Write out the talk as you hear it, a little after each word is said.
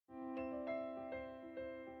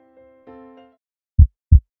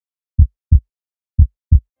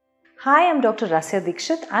Hi, I'm Dr. Rasya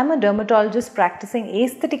Dixit. I'm a dermatologist practicing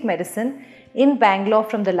aesthetic medicine in Bangalore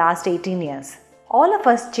from the last 18 years. All of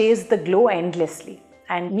us chase the glow endlessly,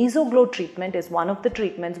 and Meso Glow treatment is one of the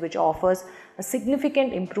treatments which offers a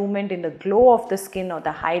significant improvement in the glow of the skin or the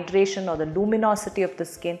hydration or the luminosity of the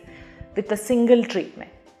skin with a single treatment.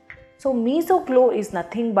 So Meso Glow is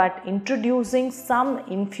nothing but introducing some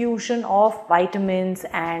infusion of vitamins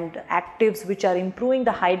and actives which are improving the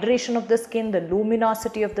hydration of the skin, the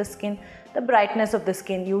luminosity of the skin, the brightness of the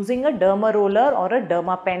skin using a derma roller or a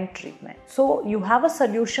derma pen treatment. So you have a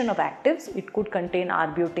solution of actives. It could contain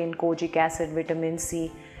arbutin, kojic acid, vitamin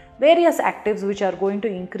C, various actives which are going to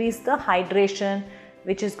increase the hydration,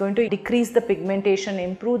 which is going to decrease the pigmentation,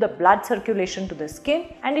 improve the blood circulation to the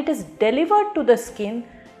skin, and it is delivered to the skin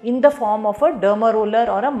in the form of a derma roller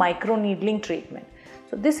or a microneedling treatment.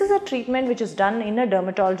 So this is a treatment which is done in a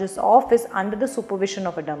dermatologist's office under the supervision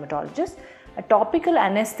of a dermatologist. A topical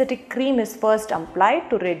anesthetic cream is first applied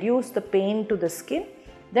to reduce the pain to the skin.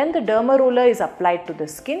 Then the derma roller is applied to the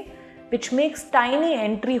skin, which makes tiny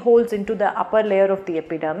entry holes into the upper layer of the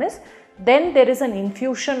epidermis. Then there is an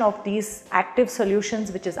infusion of these active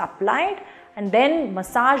solutions which is applied and then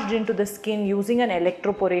massaged into the skin using an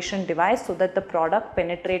electroporation device so that the product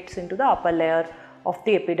penetrates into the upper layer of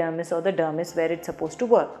the epidermis or the dermis where it's supposed to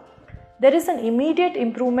work. There is an immediate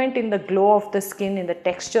improvement in the glow of the skin, in the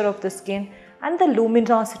texture of the skin and the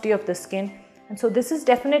luminosity of the skin, and so this is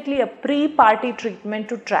definitely a pre-party treatment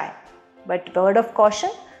to try. But word of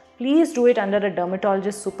caution, please do it under a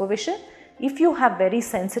dermatologist supervision. If you have very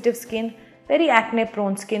sensitive skin, very acne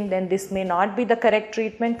prone skin, then this may not be the correct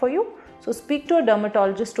treatment for you. So speak to a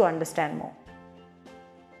dermatologist to understand more.